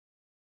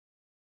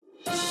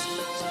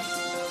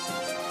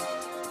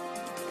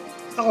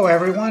Hello,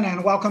 everyone,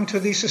 and welcome to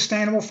the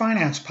Sustainable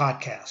Finance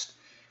Podcast,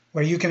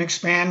 where you can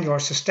expand your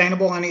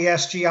sustainable and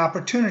ESG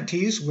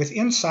opportunities with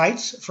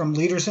insights from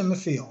leaders in the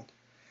field.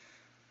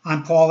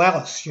 I'm Paul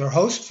Ellis, your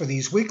host for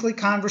these weekly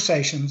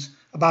conversations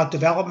about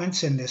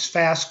developments in this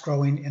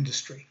fast-growing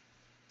industry.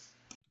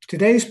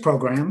 Today's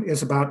program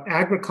is about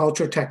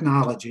agriculture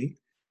technology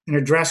and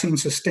addressing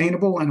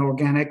sustainable and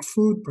organic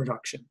food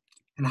production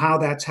and how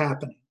that's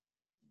happening.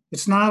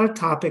 It's not a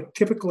topic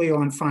typically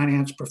on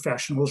finance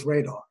professionals'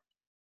 radar.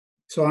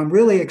 So I'm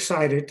really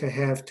excited to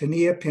have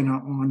Tania Pinna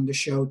on the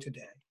show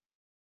today.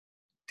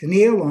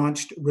 Tania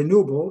launched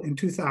Re-Nuble in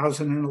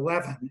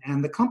 2011,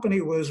 and the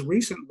company was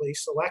recently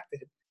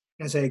selected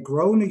as a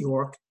Grow New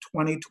York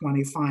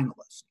 2020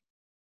 finalist.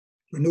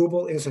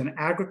 Re-Nuble is an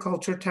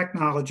agriculture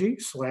technology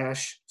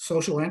 /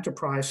 social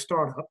enterprise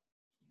startup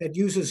that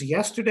uses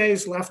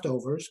yesterday's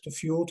leftovers to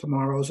fuel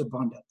tomorrow's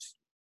abundance.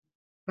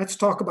 Let's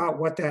talk about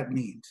what that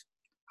means.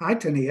 Hi,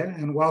 Tania,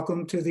 and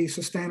welcome to the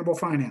Sustainable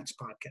Finance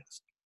Podcast.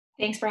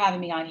 Thanks for having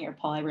me on here,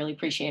 Paul. I really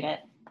appreciate it.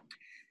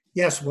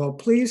 Yes, well,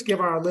 please give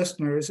our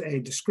listeners a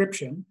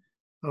description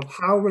of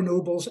how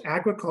Re-Nuble's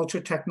agriculture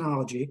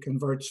technology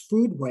converts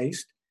food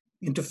waste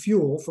into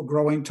fuel for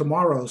growing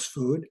tomorrow's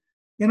food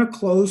in a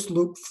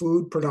closed-loop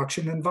food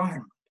production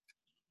environment.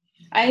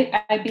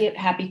 I'd be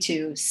happy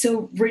to.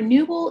 So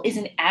Re-Nuble is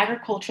an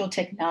agricultural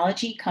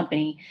technology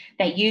company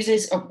that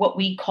uses what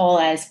we call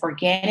as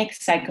organic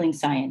cycling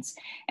science.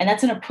 And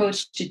that's an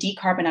approach to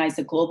decarbonize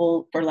the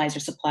global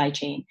fertilizer supply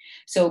chain.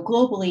 So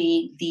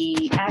globally,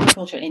 the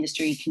agricultural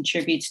industry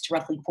contributes to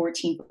roughly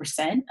 14%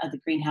 of the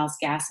greenhouse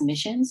gas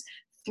emissions.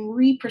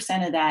 3%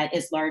 of that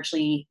is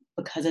largely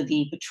because of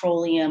the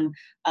petroleum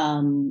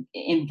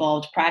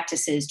involved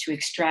practices to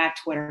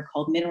extract what are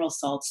called mineral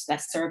salts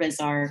that serve as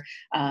our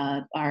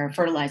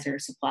fertilizer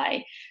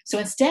supply. So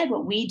instead,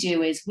 what we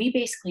do is we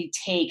basically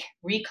take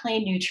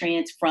reclaimed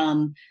nutrients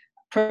from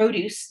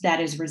produce that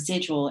is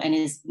residual and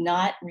is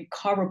not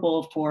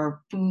recoverable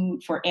for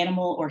food, for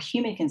animal or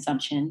human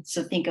consumption.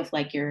 So think of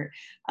like your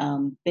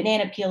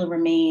banana peel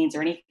remains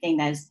or anything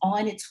that is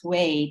on its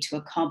way to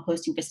a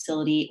composting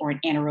facility or an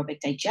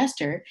anaerobic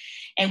digester.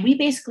 And we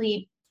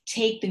basically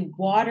take the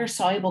water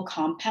soluble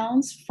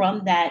compounds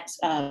from that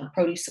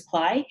produce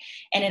supply,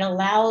 and it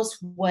allows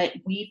what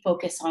we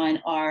focus on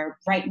are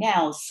right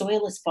now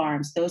soilless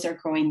farms. Those are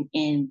growing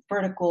in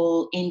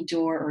vertical,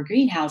 indoor, or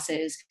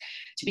greenhouses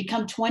to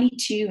become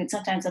 22 and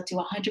sometimes up to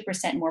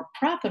 100% more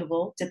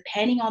profitable,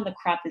 depending on the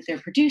crop that they're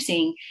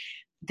producing,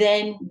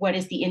 than what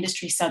is the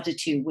industry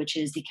substitute, which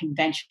is the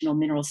conventional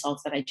mineral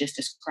salts that I just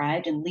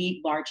described, and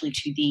lead largely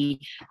to the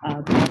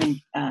carbon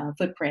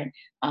footprint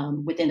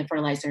within the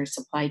fertilizer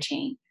supply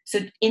chain. So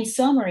in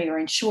summary, or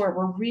in short,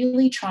 we're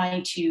really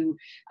trying to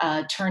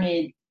turn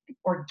in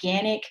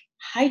organic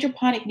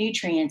hydroponic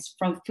nutrients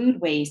from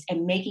food waste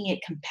and making it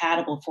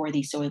compatible for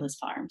these soilless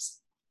farms.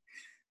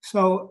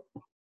 So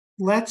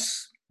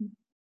let's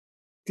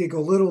dig a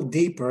little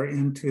deeper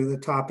into the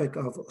topic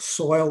of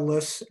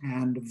soilless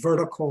and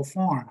vertical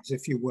farms,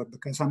 if you would,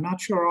 because I'm not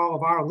sure all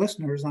of our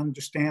listeners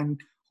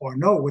understand or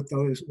know what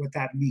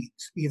that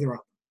means, either of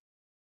them.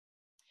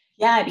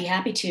 Yeah, I'd be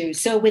happy to.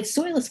 So with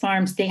soilless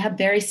farms, they have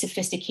very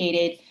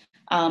sophisticated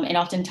and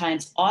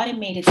oftentimes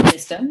automated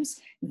systems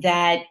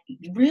that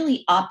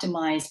really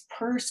optimize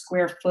per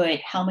square foot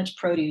how much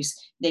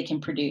produce they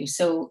can produce.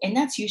 So, and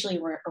that's usually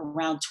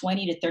around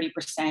 20 to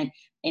 30%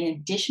 in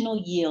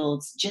additional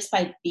yields just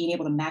by being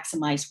able to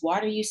maximize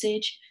water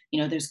usage.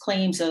 You know, there's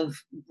claims of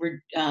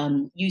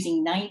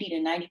using 90 to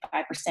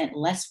 95%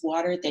 less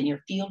water than your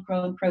field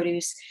grown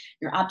produce.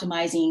 You're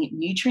optimizing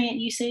nutrient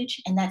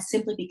usage, and that's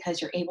simply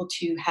because you're able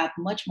to have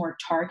much more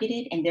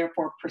targeted and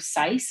therefore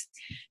precise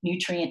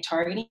nutrient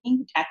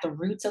targeting at the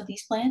roots of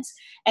these plants.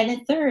 And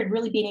then third,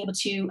 really being able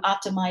to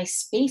optimize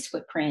space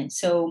footprint.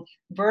 So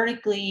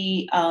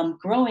vertically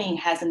growing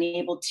has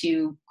enabled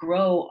to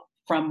grow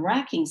from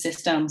racking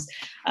systems,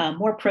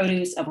 more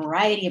produce, a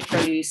variety of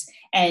produce.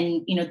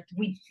 And, you know,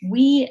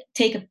 we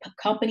take a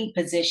company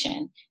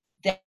position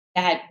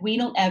that we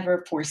don't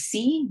ever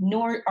foresee,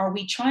 nor are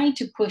we trying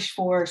to push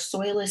for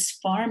soilless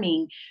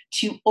farming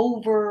to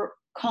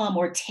overcome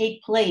or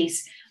take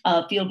place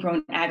of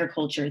field-grown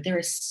agriculture. There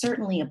is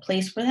certainly a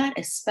place for that,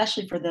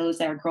 especially for those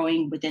that are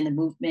growing within the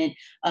movement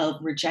of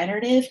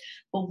regenerative.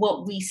 But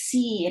what we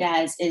see it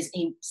as is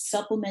a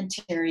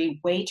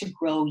supplementary way to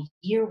grow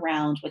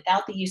year-round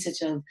without the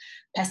usage of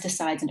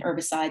pesticides and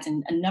herbicides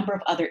and a number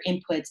of other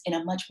inputs in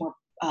a much more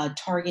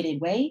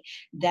targeted way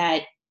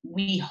that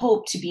we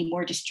hope to be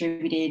more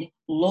distributed,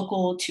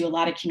 local to a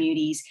lot of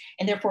communities,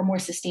 and therefore more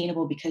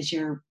sustainable because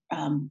you're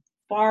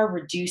far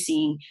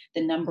reducing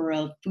the number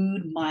of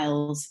food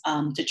miles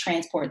to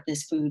transport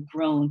this food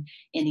grown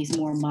in these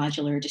more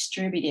modular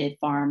distributed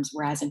farms,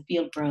 whereas in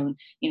field grown,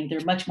 you know,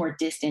 they're much more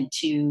distant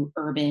to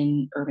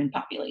urban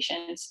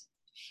populations.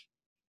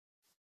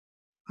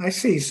 I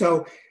see.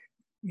 So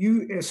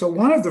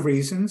one of the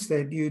reasons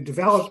that you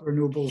developed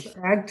Re-Nuble's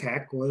ag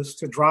tech was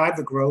to drive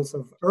the growth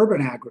of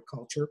urban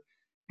agriculture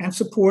and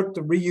support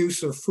the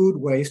reuse of food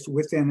waste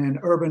within an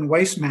urban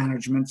waste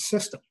management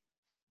system.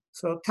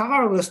 So tell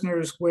our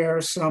listeners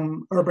where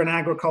some urban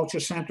agriculture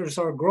centers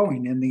are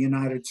growing in the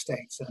United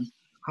States and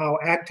how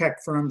ag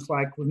tech firms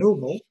like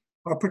Re-Nuble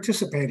are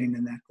participating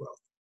in that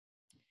growth.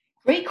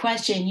 Great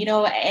question.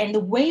 And the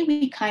way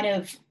we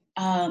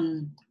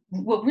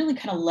what really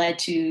kind of led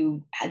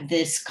to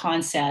this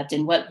concept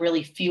and what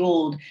really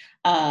fueled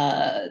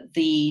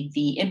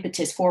the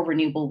impetus for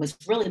Re-Nuble was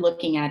really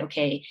looking at,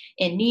 okay,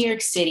 in New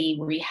York City,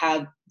 where you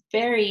have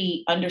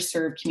very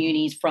underserved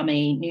communities from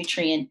a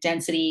nutrient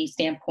density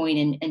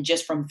standpoint and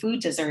just from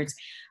food deserts.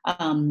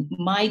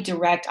 My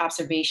direct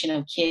observation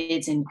of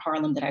kids in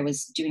Harlem that I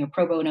was doing a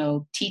pro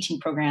bono teaching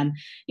program,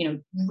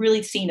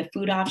 really seeing the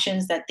food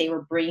options that they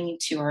were bringing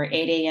to our 8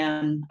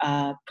 a.m.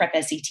 Prep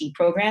SET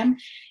program.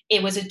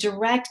 It was a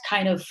direct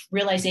kind of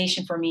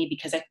realization for me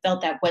because I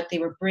felt that what they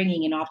were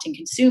bringing and often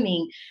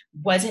consuming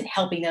wasn't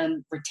helping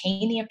them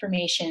retain the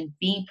information,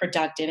 being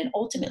productive, and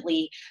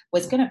ultimately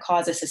was going to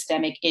cause a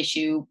systemic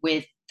issue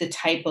with the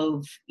type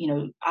of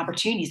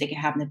opportunities they can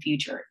have in the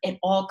future. It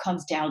all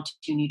comes down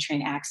to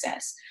nutrient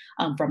access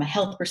from a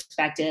health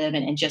perspective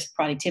and just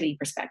productivity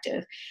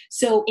perspective.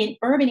 So in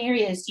urban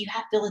areas, you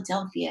have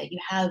Philadelphia, you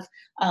have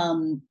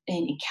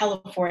in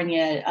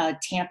California,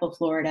 Tampa,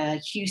 Florida,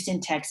 Houston,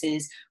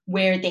 Texas,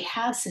 where they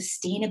have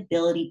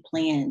sustainability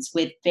plans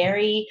with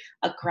very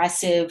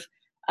aggressive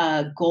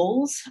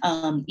goals,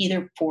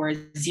 either for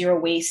zero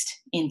waste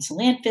into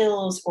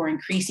landfills or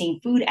increasing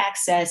food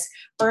access.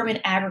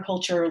 Urban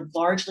agriculture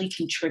largely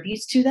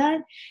contributes to that.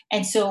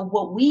 And so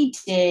what we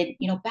did,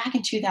 back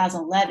in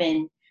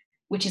 2011,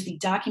 which is the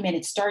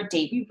documented start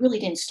date, we really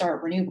didn't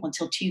start Re-Nuble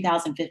until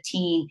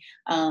 2015,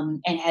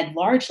 and had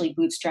largely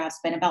bootstrapped,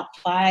 spent about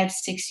 5-6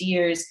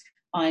 years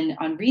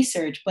on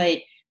research, but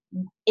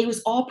it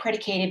was all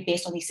predicated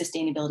based on these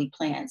sustainability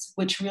plans,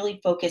 which really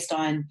focused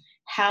on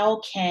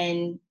how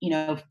can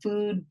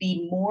food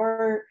be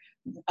more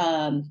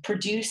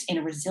produced in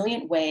a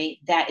resilient way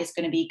that is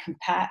going to be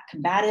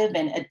combative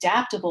and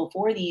adaptable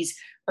for these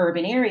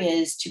urban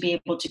areas to be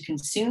able to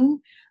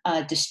consume,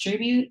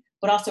 distribute,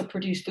 but also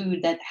produce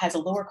food that has a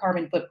lower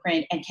carbon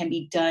footprint and can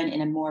be done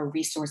in a more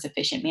resource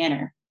efficient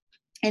manner.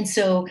 And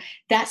so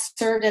that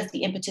served as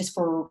the impetus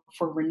for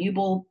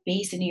Re-Nuble,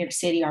 based in New York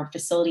City. Our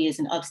facility is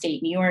in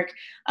upstate New York.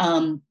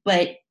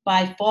 But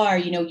by far,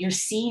 you're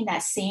seeing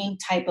that same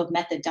type of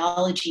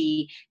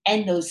methodology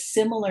and those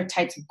similar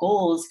types of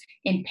goals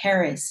in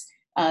Paris,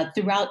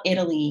 throughout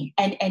Italy.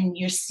 And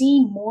you're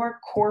seeing more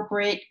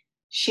corporate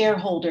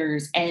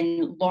shareholders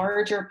and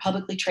larger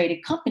publicly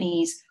traded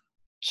companies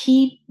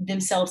keep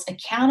themselves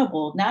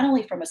accountable, not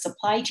only from a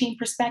supply chain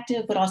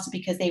perspective, but also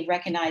because they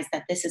recognize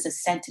that this is a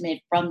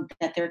sentiment from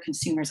that their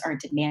consumers are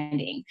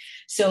demanding.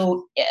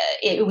 So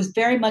it was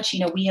very much,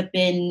 we have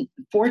been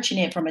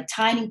fortunate from a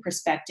timing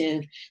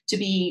perspective to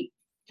be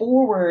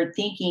forward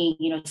thinking,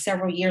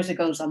 several years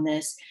ago on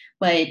this,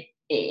 but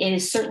it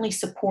is certainly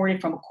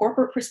supported from a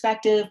corporate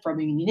perspective, from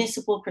a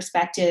municipal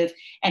perspective,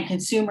 and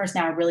consumers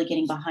now are really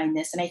getting behind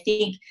this. And I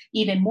think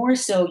even more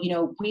so,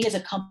 we as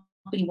a company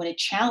want to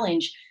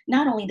challenge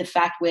not only the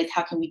fact with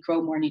how can we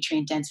grow more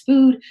nutrient dense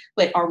food,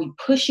 but are we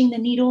pushing the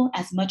needle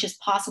as much as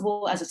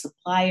possible as a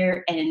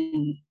supplier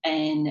and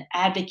an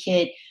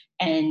advocate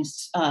and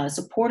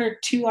supporter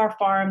to our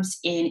farms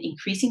in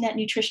increasing that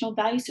nutritional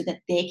value so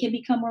that they can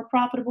become more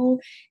profitable?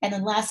 And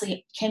then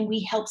lastly, can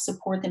we help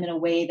support them in a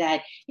way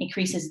that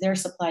increases their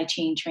supply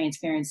chain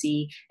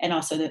transparency and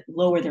also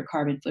lower their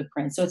carbon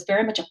footprint? So it's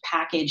very much a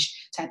packaged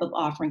type of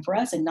offering for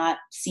us and not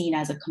seen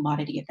as a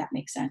commodity, if that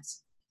makes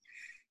sense.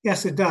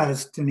 Yes, it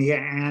does, Tania,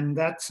 and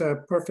that's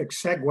a perfect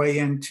segue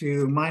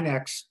into my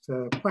next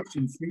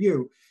question for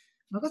you.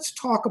 Now, let's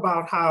talk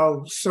about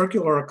how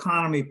circular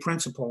economy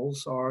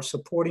principles are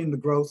supporting the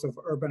growth of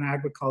urban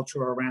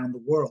agriculture around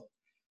the world.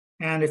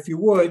 And if you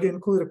would,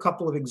 include a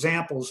couple of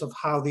examples of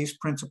how these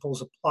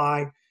principles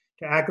apply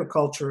to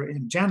agriculture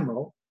in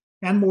general,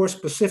 and more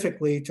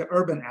specifically to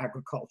urban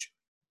agriculture.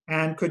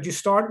 And could you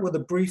start with a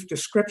brief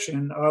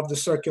description of the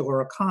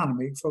circular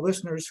economy for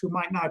listeners who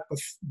might not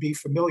be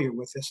familiar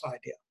with this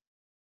idea?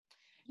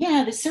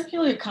 Yeah, the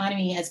circular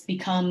economy has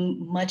become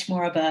much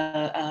more of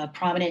a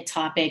prominent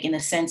topic in the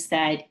sense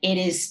that it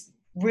is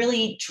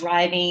really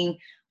driving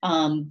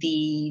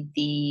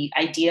the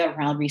idea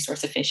around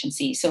resource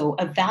efficiency. So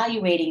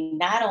evaluating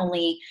not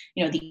only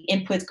the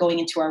inputs going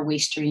into our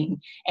waste stream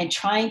and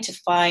trying to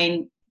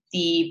find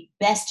the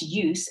best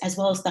use as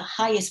well as the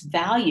highest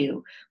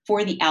value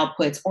for the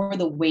outputs or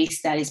the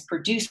waste that is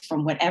produced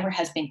from whatever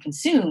has been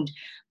consumed.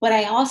 But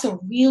I also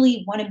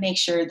really want to make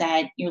sure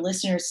that your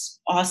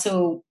listeners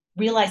also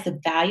realize the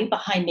value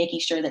behind making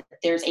sure that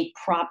there's a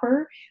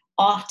proper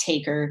off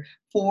taker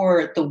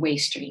for the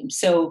waste stream.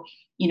 So,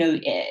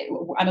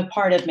 I'm a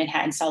part of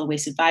Manhattan Solid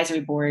Waste Advisory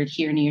Board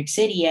here in New York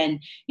City,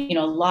 and a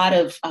lot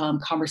of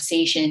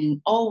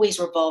conversation always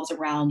revolves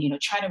around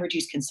trying to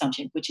reduce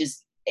consumption, which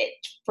is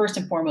first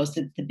and foremost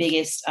the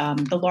biggest,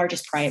 the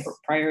largest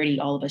priority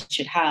all of us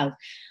should have.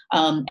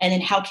 And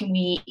then how can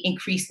we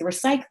increase the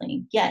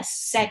recycling? Yes,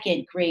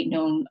 second great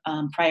known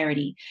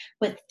priority.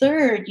 But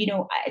third,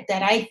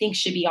 that I think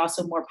should be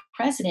also more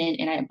precedent,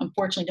 and I'm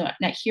unfortunately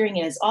not hearing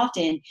it as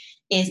often,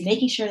 is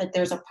making sure that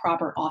there's a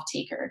proper off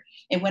taker.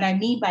 And what I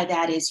mean by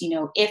that is,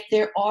 if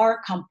there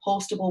are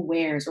compostable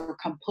wares or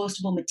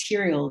compostable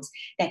materials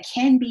that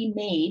can be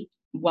made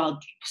while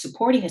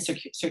supporting a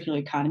circular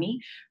economy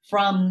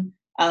from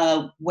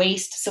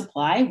waste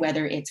supply,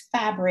 whether it's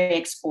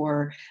fabrics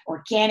or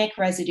organic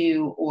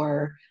residue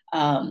or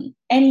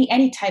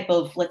any type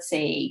of, let's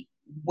say,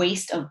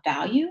 waste of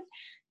value,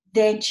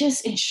 then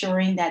just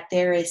ensuring that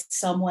there is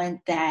someone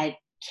that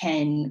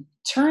can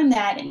turn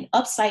that and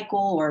upcycle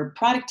or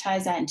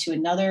productize that into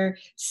another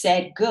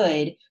said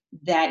good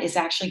that is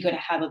actually going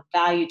to have a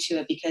value to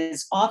it.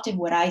 Because often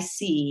what I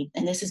see,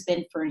 and this has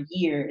been for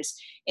years,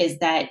 is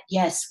that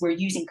yes, we're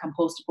using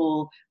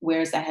compostable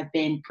wares that have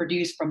been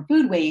produced from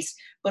food waste,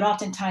 but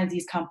oftentimes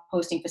these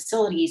composting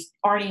facilities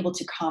aren't able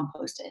to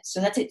compost it.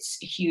 So it's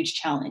a huge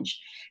challenge.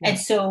 Yeah. And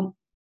so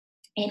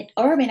in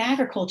urban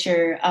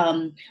agriculture,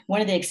 one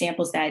of the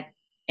examples that,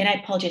 and I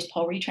apologize,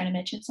 Paul, were you trying to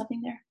mention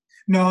something there?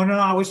 No,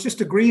 I was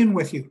just agreeing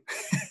with you.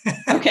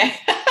 Okay.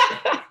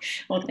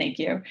 Well, thank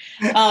you.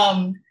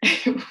 A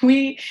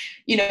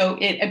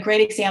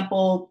great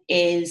example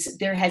is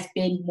there has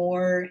been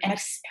more, and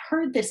I've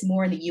heard this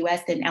more in the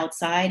US than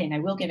outside, and I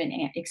will give an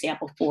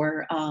example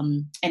for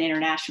an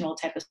international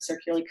type of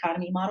circular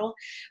economy model,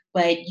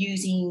 but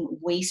using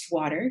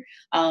wastewater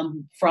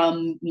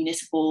from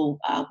municipal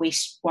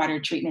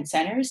wastewater treatment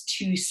centers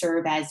to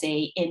serve as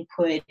a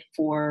input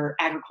for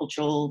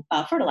agricultural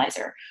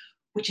fertilizer,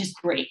 which is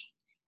great.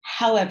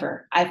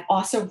 However, I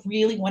also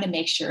really want to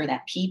make sure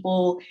that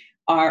people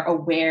are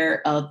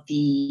aware of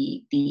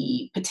the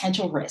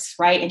potential risks,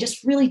 right? And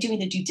just really doing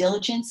the due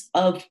diligence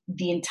of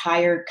the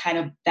entire kind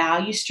of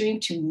value stream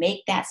to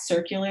make that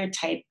circular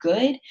type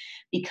good.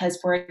 Because,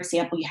 for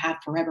example, you have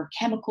forever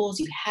chemicals,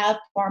 you have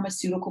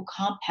pharmaceutical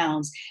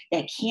compounds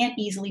that can't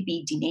easily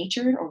be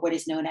denatured or what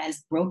is known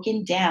as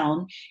broken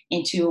down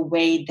into a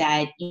way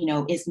that,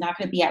 is not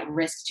going to be at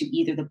risk to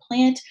either the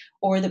plant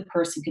or the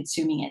person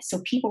consuming it.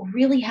 So people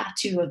really have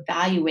to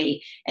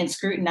evaluate and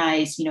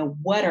scrutinize,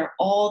 what are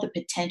all the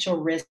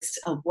potential risks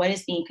of what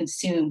is being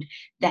consumed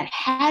that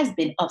has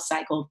been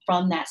upcycled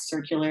from that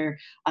circular,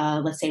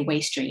 let's say,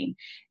 waste stream.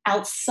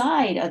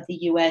 Outside of the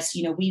US,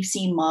 we've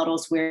seen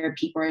models where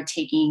people are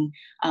taking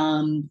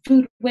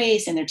food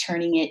waste and they're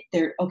turning it,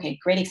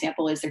 great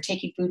example is they're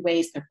taking food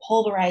waste, they're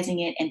pulverizing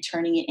it and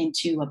turning it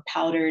into a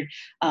powdered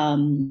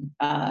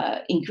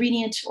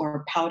ingredient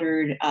or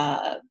powdered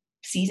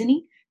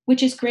seasoning,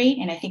 which is great.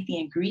 And I think the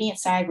ingredient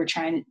side,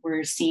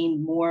 we're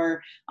seeing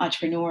more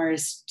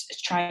entrepreneurs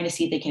trying to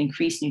see if they can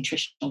increase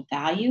nutritional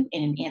value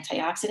in an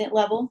antioxidant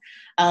level.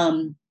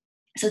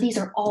 So these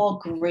are all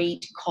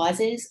great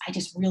causes. I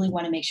just really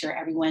want to make sure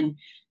everyone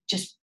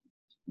just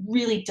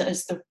really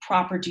does the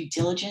proper due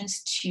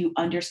diligence to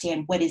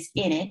understand what is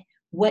in it,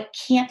 what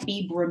can't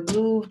be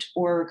removed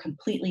or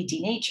completely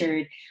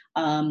denatured,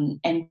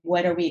 and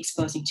what are we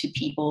exposing to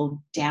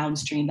people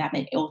downstream that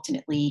may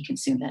ultimately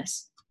consume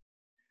this.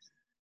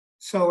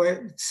 So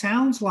it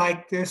sounds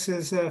like this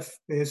is a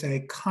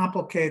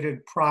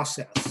complicated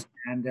process,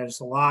 and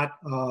there's a lot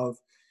of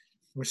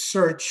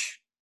research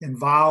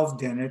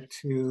involved in it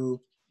to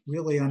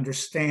really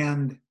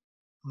understand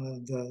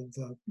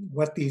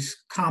what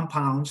these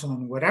compounds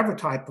on whatever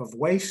type of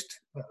waste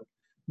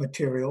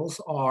materials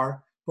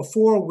are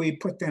before we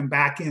put them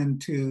back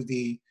into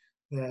the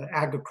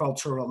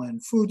agricultural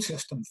and food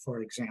system,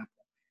 for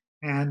example.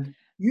 And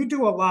you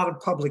do a lot of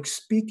public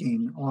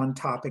speaking on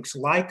topics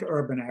like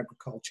urban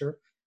agriculture,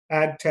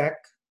 ag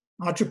tech,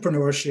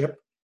 entrepreneurship,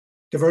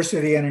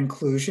 diversity and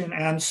inclusion,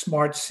 and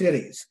smart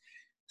cities.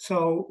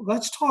 So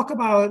let's talk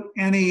about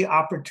any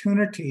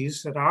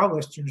opportunities that our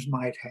listeners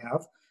might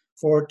have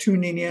for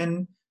tuning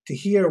in to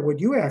hear what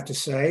you have to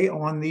say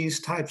on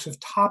these types of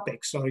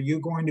topics. Are you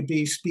going to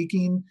be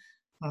speaking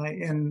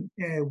in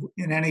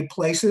any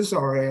places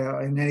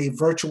or in any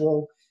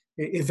virtual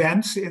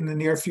events in the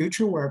near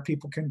future where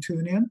people can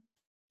tune in?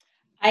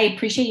 I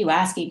appreciate you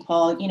asking,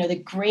 Paul.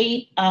 The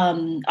great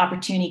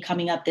opportunity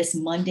coming up this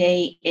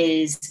Monday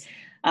is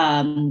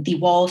the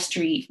Wall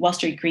Street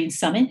Green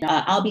Summit.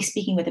 I'll be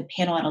speaking with a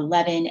panel at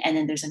 11, and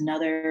then there's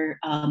another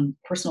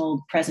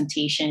personal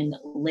presentation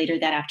later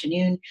that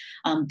afternoon.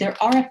 There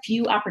are a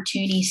few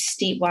opportunities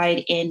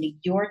statewide in New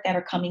York that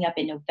are coming up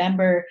in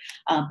November,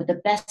 but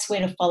the best way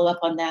to follow up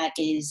on that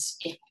is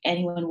if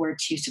anyone were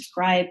to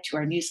subscribe to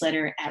our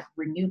newsletter at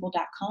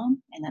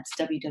Re-Nuble.com, and that's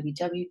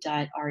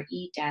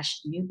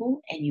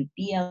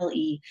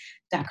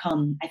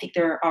www.re-nuble.com. I think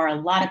there are a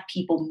lot of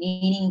people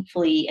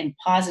meaningfully and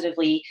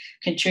positively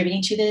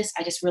contributing to this.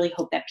 I just really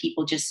hope that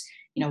people just,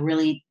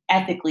 really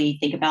ethically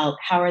think about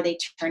how are they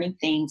turning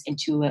things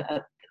into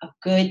a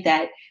good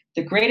that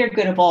the greater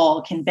good of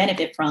all can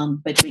benefit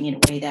from, but doing it in a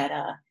way that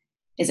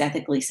is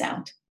ethically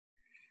sound.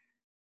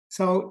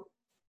 So,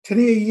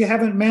 Tania, you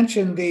haven't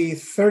mentioned the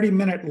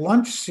 30-minute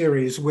lunch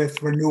series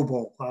with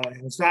Re-Nuble.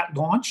 Is that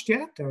launched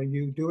yet? Are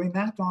you doing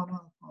that on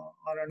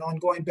on an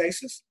ongoing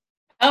basis?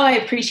 Oh, I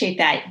appreciate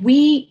that.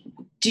 We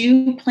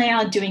do plan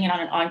on doing it on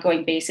an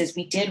ongoing basis.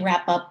 We did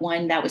wrap up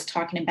one that was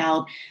talking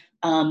about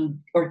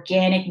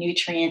organic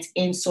nutrients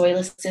in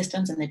soil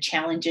systems and the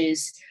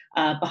challenges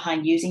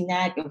behind using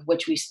that, of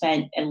which we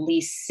spent at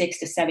least 6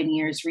 to 7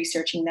 years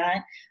researching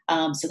that.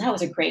 So that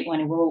was a great one,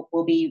 and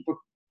we'll be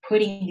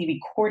putting the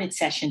recorded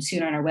session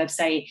soon on our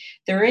website.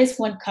 There is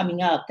one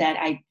coming up that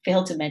I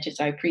failed to mention,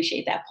 so I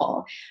appreciate that,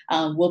 Paul.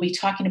 We'll be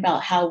talking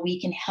about how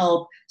we can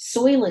help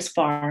soilless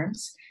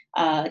farms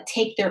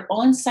take their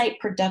on-site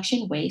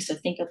production waste. So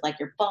think of like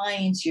your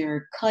fines,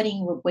 your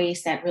cutting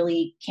waste that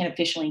really can't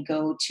efficiently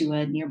go to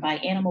a nearby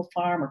animal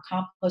farm or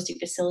composting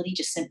facility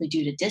just simply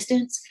due to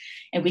distance.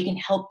 And we can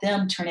help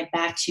them turn it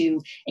back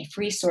to a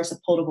free source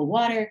of potable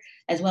water,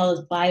 as well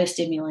as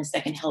biostimulants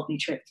that can help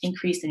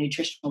increase the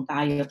nutritional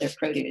value of their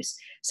produce.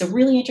 So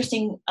really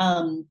interesting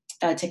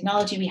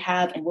technology we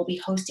have, and we'll be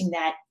hosting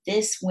that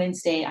this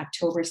Wednesday,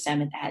 October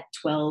 7th at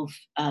 12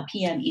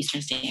 p.m.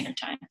 Eastern Standard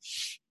Time.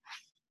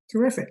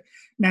 Terrific.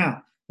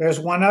 Now, there's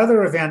one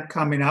other event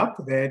coming up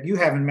that you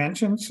haven't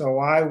mentioned, so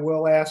I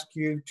will ask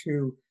you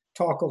to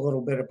talk a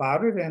little bit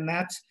about it, and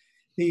that's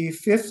the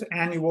 5th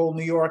Annual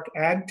New York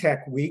Ag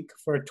Tech Week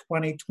for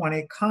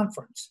 2020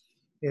 conference.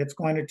 It's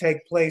going to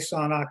take place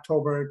on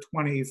October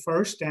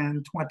 21st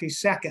and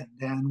 22nd.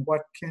 And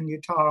what can you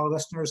tell our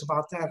listeners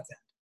about that event?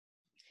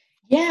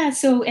 Yeah,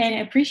 so, and I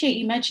appreciate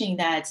you mentioning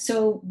that.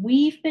 So,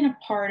 we've been a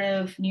part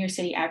of New York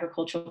City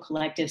Agricultural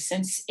Collective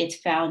since its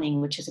founding,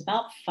 which is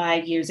about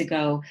 5 years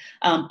ago.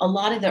 A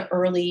lot of the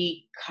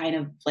early kind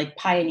of like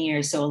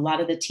pioneers, so a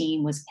lot of the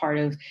team was part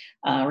of,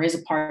 or is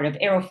a part of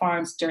Aero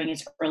Farms during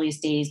its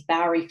earliest days,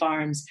 Bowery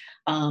Farms,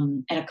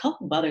 and a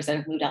couple of others that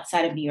have moved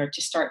outside of New York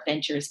to start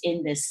ventures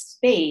in this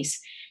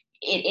space.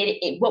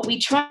 What we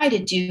try to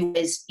do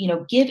is,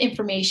 give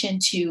information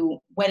to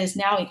what has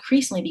now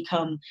increasingly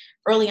become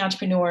early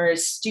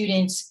entrepreneurs,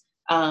 students,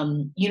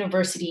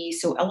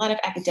 universities, so a lot of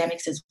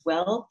academics as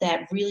well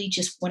that really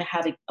just want to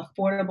have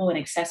affordable and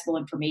accessible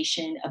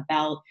information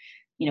about,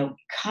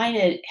 kind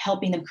of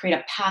helping them create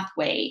a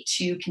pathway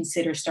to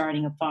consider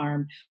starting a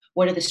farm.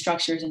 What are the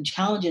structures and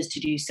challenges to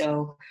do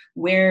so?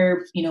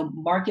 Where,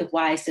 market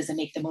wise, does it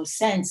make the most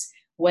sense?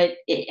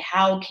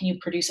 How can you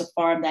produce a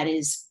farm that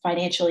is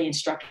financially and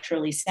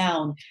structurally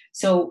sound?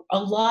 So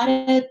a lot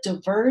of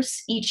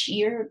diverse each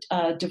year,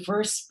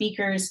 diverse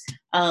speakers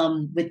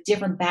with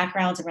different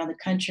backgrounds around the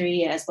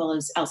country as well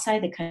as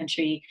outside the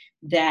country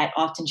that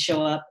often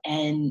show up,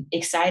 and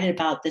excited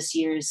about this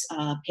year's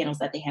panels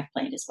that they have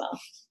planned as well.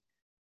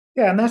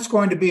 Yeah, and that's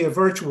going to be a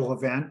virtual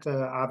event,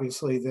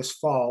 obviously this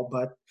fall,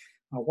 but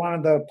one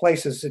of the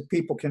places that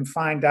people can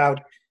find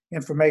out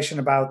information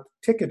about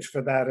tickets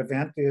for that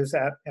event is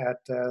at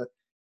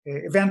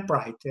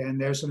Eventbrite, and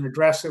there's an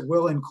address that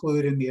we'll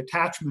include in the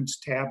attachments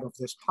tab of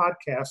this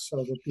podcast so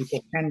that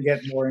people can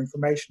get more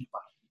information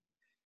about it.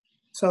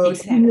 So,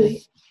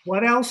 exactly.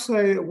 what else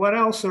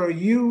are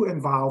you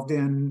involved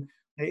in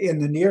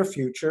the near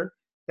future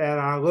that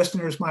our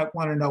listeners might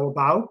want to know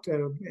about?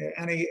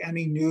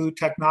 Any new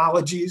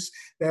technologies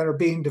that are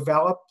being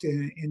developed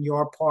in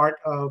your part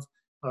of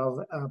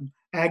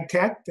ag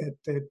tech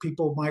that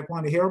people might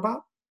want to hear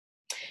about?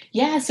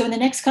 Yeah, so in the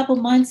next couple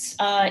months,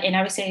 and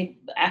I would say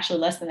actually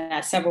less than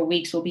that, several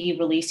weeks, we'll be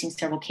releasing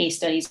several case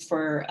studies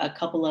for a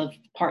couple of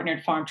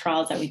partnered farm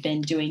trials that we've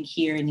been doing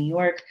here in New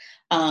York.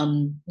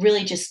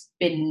 Really just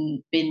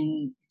been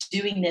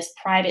doing this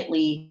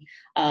privately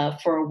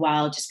for a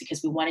while, just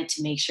because we wanted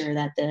to make sure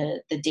that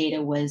the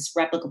data was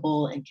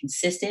replicable and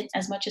consistent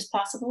as much as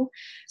possible.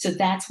 So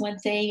that's one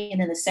thing, and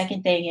then the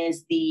second thing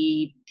is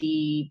the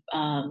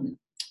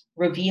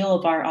reveal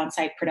of our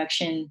on-site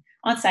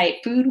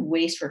food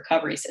waste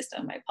recovery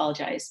system. I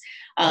apologize.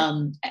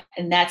 And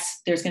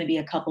there's going to be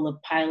a couple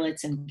of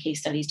pilots and case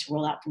studies to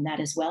roll out from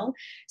that as well.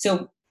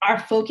 So our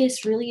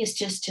focus really is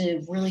just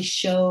to really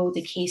show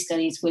the case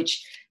studies,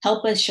 which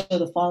help us show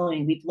the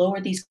following. We've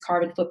lowered these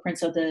carbon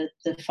footprints of the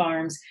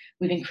farms.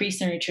 We've increased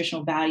their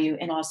nutritional value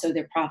and also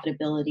their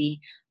profitability.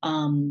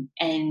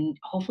 And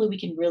hopefully we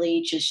can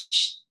really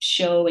just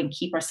show and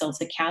keep ourselves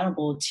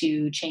accountable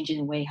to changing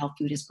the way how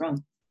food is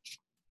grown.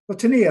 Well,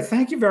 Tania,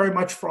 thank you very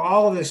much for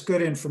all of this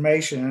good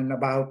information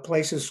about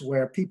places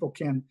where people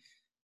can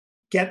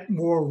get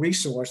more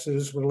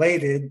resources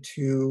related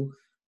to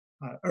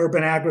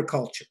urban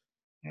agriculture.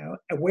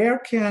 Where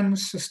can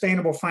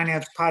Sustainable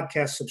Finance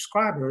Podcast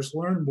subscribers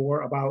learn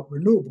more about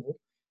Re-Nuble,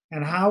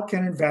 and how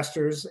can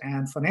investors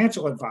and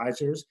financial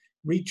advisors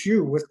reach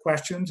you with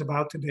questions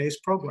about today's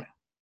program?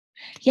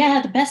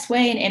 Yeah, the best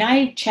way, and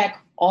I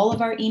check all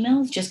of our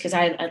emails just because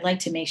I'd like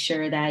to make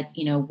sure that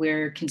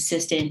we're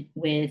consistent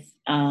with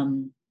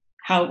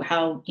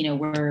how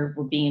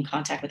we're being in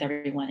contact with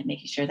everyone and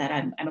making sure that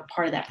I'm a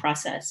part of that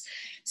process.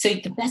 So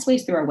the best way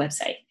is through our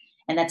website,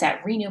 and that's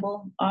at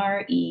Re-Nuble,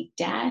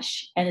 N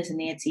as in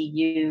Nancy,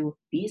 U,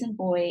 B as in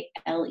boy,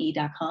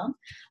 LE.com.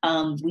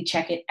 We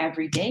check it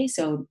every day,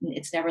 so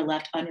it's never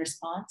left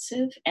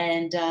unresponsive.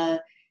 And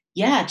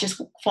yeah,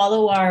 just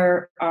follow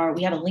our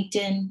we have a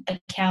LinkedIn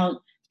account,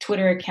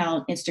 Twitter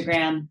account,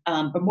 Instagram,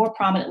 but more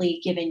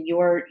prominently, given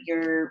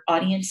your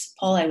audience,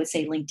 Paul, I would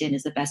say LinkedIn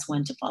is the best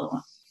one to follow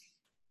on.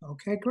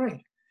 Okay,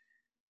 great.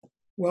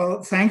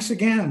 Well, thanks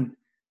again,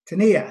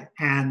 Tania.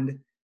 And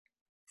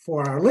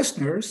for our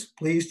listeners,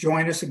 please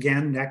join us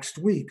again next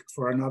week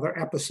for another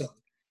episode.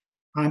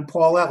 I'm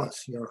Paul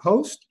Ellis, your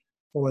host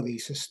for the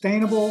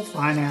Sustainable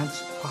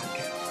Finance Podcast.